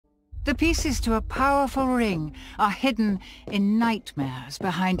The pieces to a powerful ring are hidden in nightmares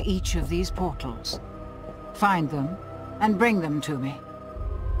behind each of these portals. Find them and bring them to me,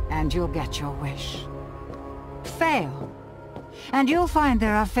 and you'll get your wish. Fail, and you'll find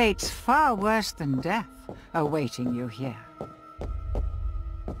there are fates far worse than death awaiting you here.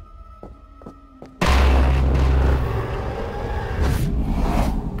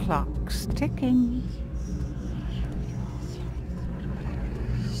 Clock's ticking.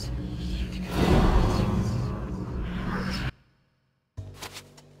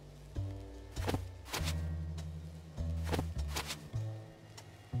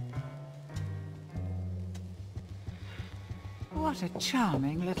 What a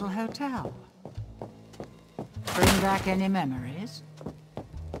charming little hotel. Bring back any memories?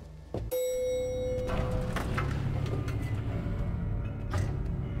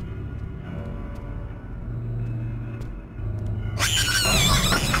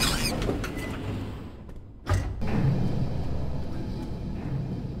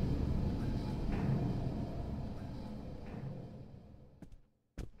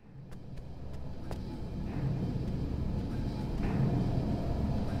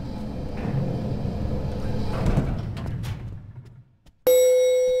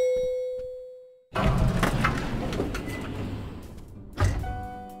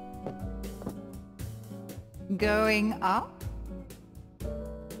 Going up?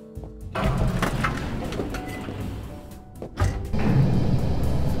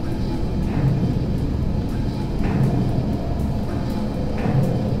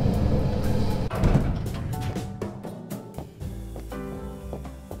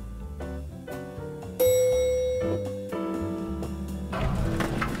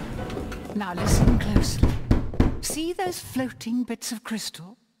 Now listen closely. See those floating bits of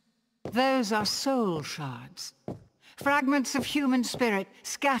crystal? Those are soul shards. Fragments of human spirit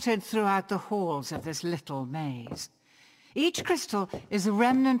scattered throughout the halls of this little maze. Each crystal is a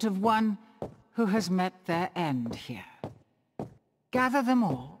remnant of one who has met their end here. Gather them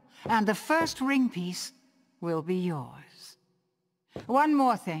all, and the first ring piece will be yours. One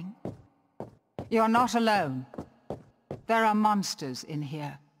more thing. You're not alone. There are monsters in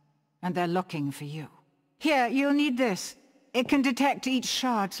here, and they're looking for you. Here, you'll need this. It can detect each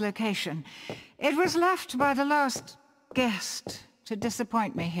shard's location. It was left by the last guest to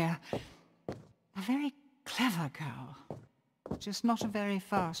disappoint me here. A very clever girl, just not a very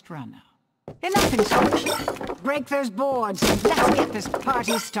fast runner. Enough instruction. Break those boards and let's get this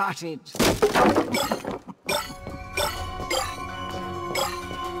party started.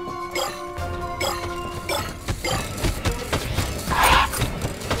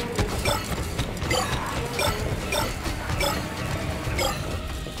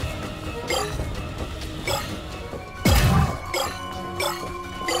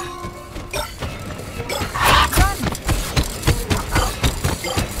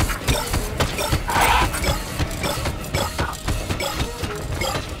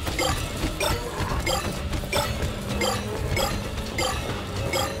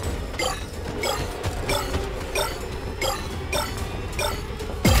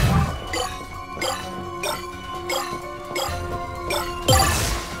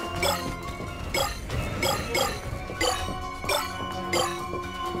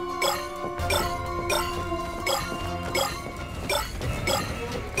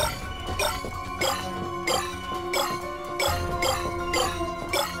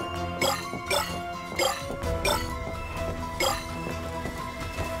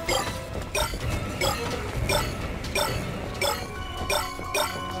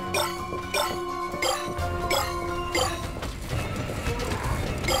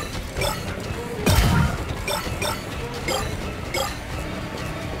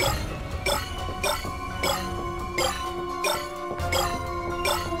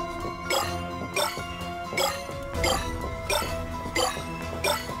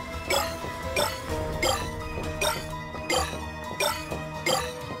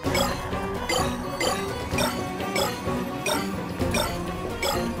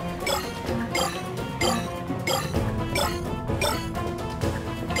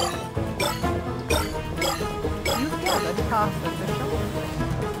 Half of the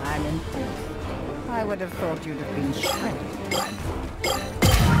shop. I'm impressed. I would have thought you'd have been shredded by now.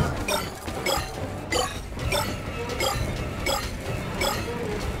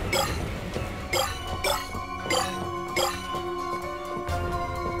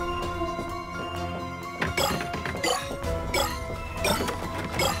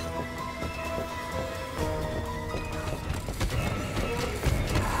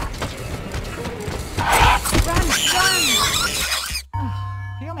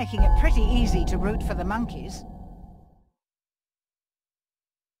 making it pretty easy to root for the monkeys.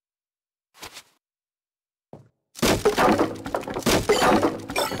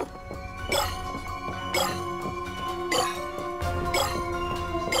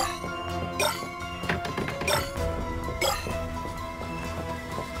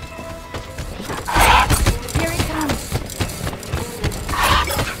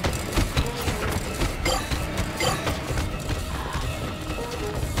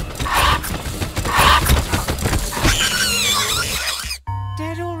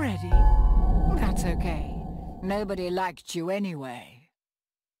 Nobody liked you anyway.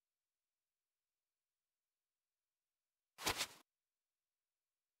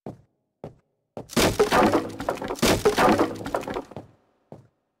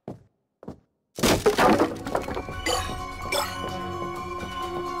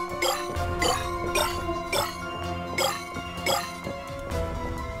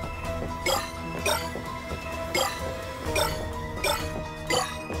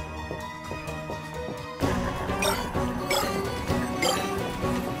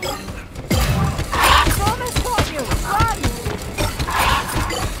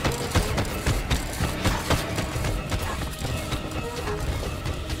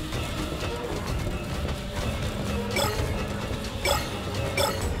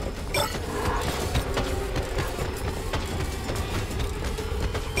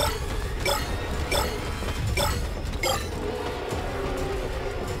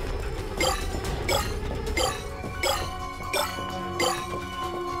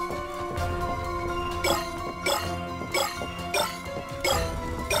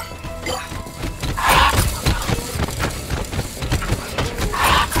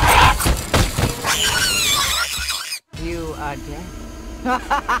 You are dead.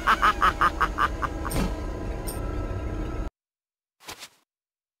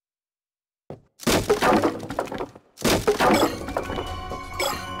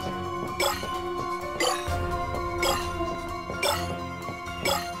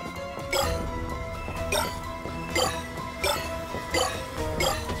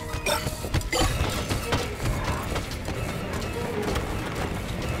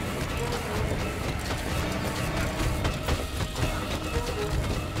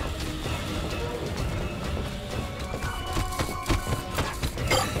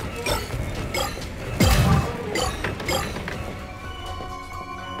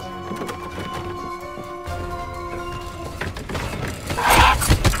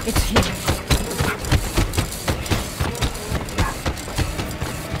 It's here. Good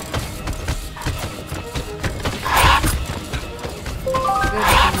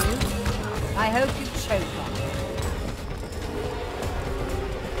for you. I hope you choke on it.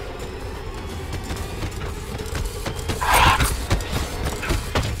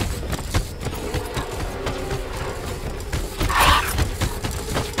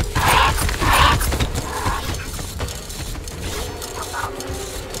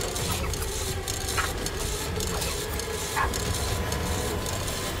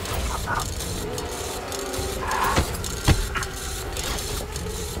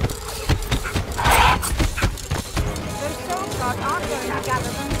 Aren't going to gather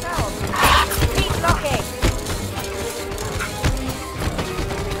themselves. Keep looking.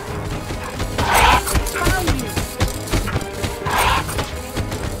 Found you.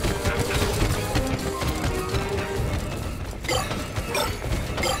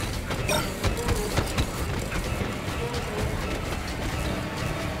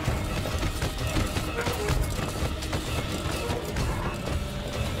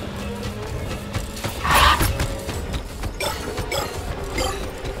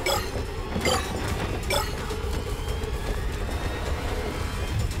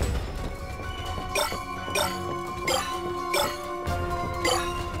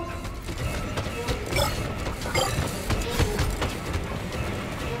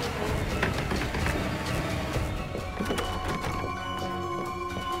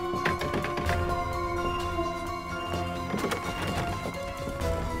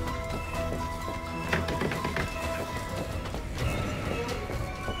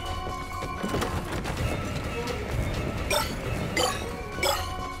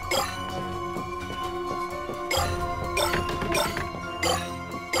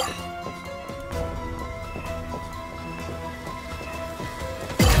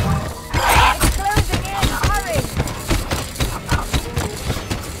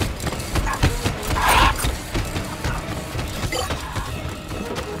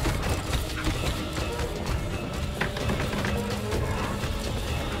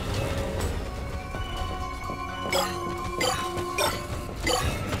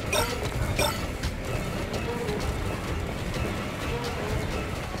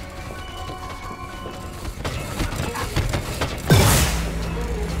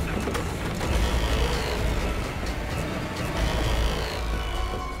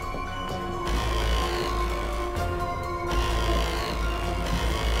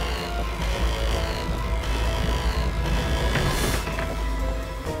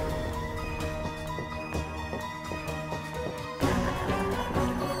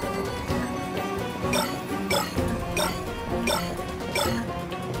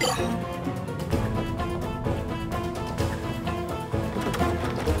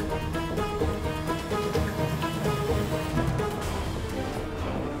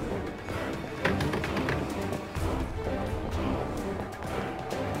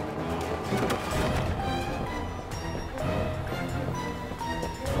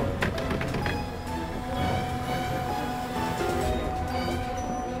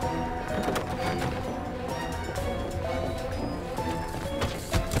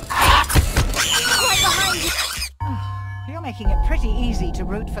 easy to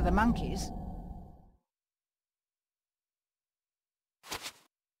root for the monkeys.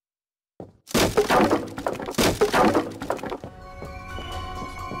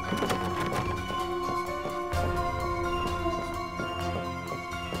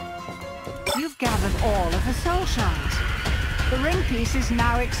 You've gathered all of the soul shards. The ring piece is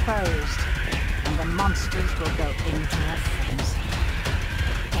now exposed, and the monsters will go into a frenzy.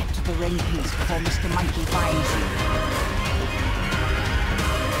 Get to the ring piece before Mr. Monkey finds you.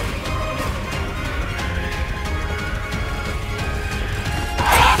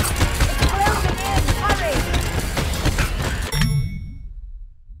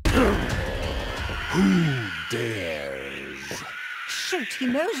 Who dares? Shoot, he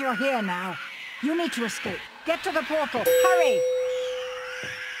knows you're here now. You need to escape. Get to the portal. Hurry!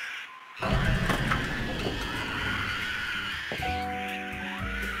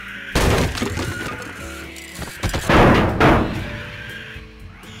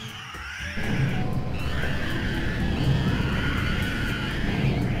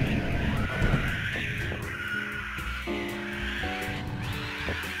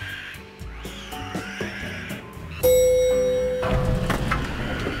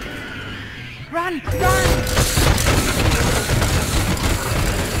 Run! Run!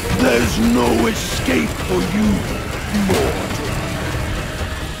 There's no escape for you, mortal.